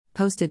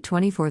Posted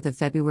 24th of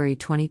February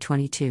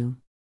 2022.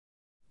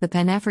 The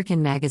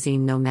Pan-African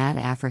magazine Nomad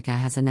Africa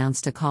has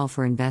announced a call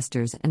for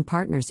investors and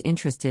partners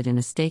interested in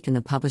a stake in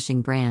the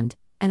publishing brand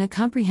and a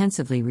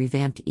comprehensively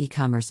revamped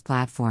e-commerce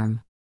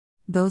platform.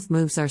 Both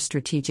moves are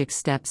strategic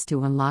steps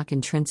to unlock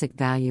intrinsic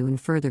value and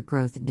further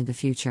growth into the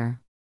future.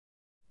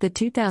 The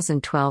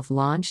 2012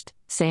 launched,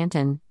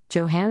 Santon,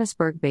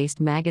 Johannesburg-based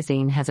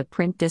magazine has a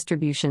print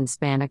distribution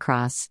span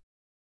across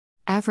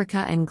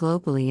Africa and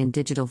globally in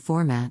digital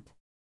format.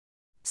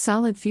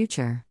 Solid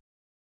future.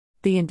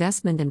 The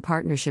investment and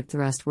partnership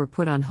thrust were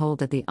put on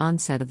hold at the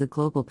onset of the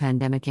global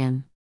pandemic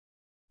in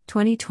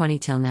 2020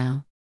 till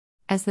now.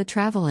 As the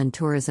travel and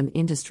tourism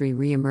industry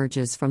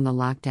re-emerges from the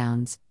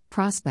lockdowns,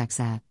 prospects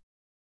at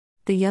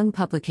the young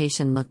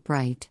publication look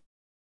bright.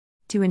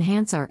 To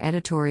enhance our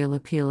editorial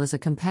appeal as a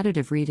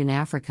competitive read in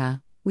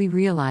Africa, we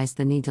realized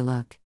the need to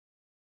look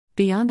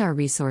beyond our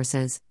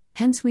resources,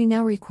 hence we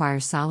now require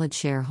solid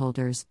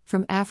shareholders,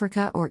 from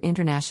Africa or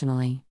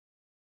internationally,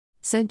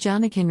 said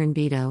Jonathan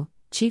Rambito,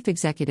 Chief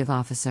Executive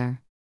Officer.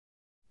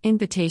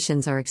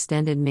 Invitations are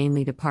extended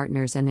mainly to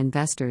partners and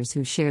investors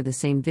who share the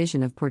same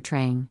vision of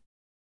portraying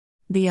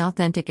the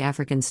authentic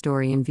African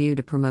story in view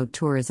to promote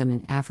tourism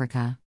in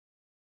Africa.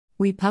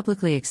 We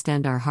publicly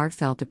extend our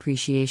heartfelt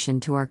appreciation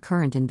to our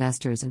current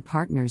investors and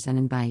partners and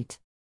invite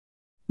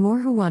more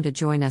who want to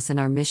join us in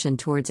our mission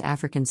towards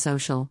African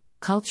social,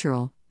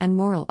 cultural, and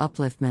moral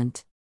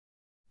upliftment.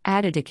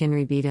 Added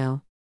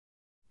Akinrabito.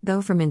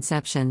 Though from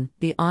inception,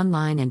 the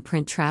online and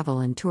print travel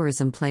and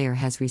tourism player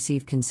has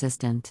received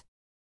consistent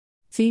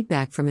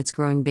feedback from its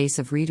growing base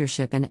of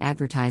readership and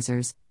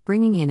advertisers,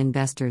 bringing in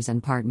investors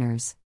and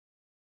partners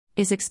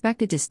is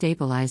expected to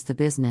stabilize the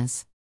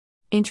business.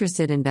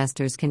 Interested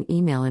investors can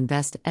email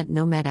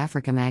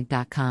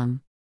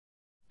invest@nomadafricamag.com.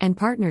 And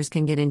partners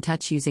can get in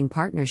touch using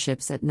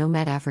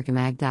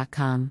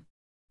partnerships@nomadafricamag.com.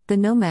 The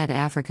Nomad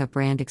Africa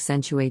brand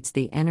accentuates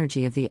the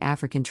energy of the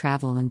African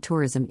travel and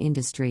tourism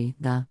industry,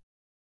 the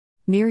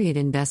myriad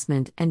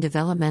investment and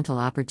developmental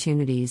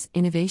opportunities,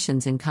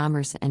 innovations in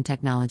commerce and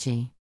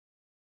technology,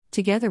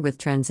 together with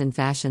trends in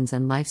fashions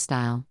and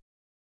lifestyle.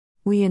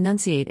 We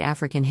enunciate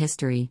African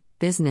history,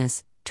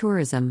 business,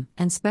 tourism,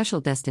 and special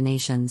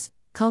destinations,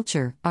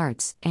 culture,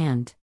 arts,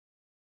 and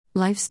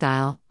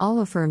lifestyle,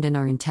 all affirmed in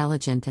our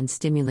intelligent and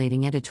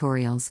stimulating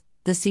editorials,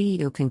 the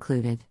CEO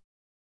concluded.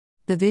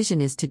 The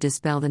vision is to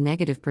dispel the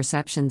negative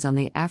perceptions on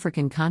the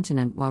African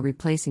continent while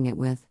replacing it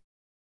with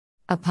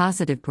a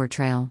positive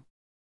portrayal.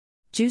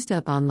 Juiced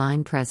up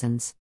online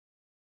presence.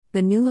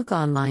 The New Look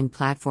online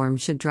platform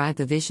should drive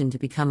the vision to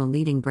become a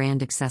leading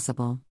brand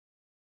accessible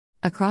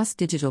across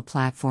digital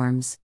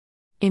platforms.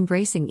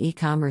 Embracing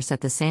e-commerce at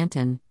the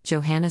Santon,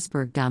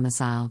 Johannesburg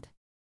domiciled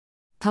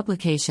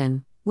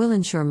publication will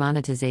ensure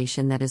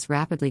monetization that is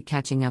rapidly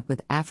catching up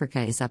with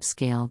Africa is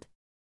upscaled.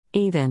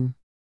 Even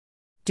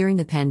during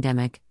the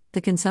pandemic,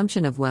 the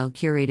consumption of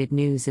well-curated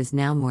news is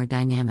now more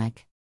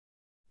dynamic.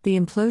 The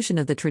implosion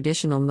of the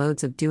traditional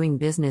modes of doing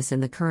business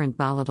in the current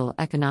volatile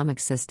economic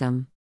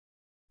system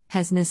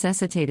has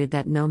necessitated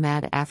that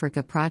Nomad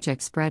Africa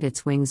project spread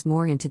its wings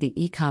more into the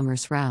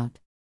e-commerce route.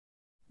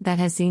 That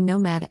has seen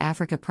Nomad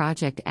Africa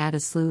project add a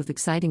slew of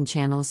exciting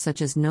channels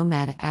such as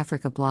Nomad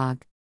Africa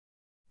blog,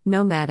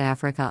 Nomad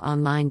Africa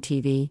online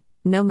TV,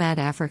 Nomad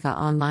Africa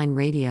online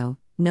radio,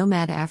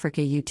 Nomad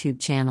Africa YouTube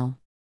channel,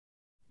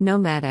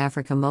 Nomad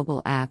Africa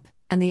mobile app,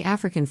 and the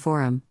African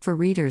Forum, for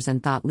readers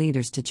and thought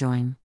leaders to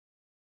join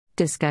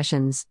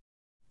discussions.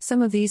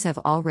 Some of these have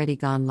already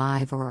gone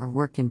live or are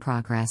work in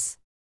progress.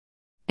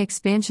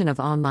 Expansion of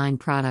online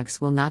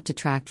products will not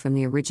detract from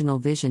the original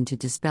vision to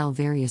dispel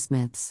various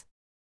myths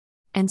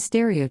and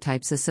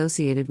stereotypes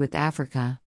associated with Africa.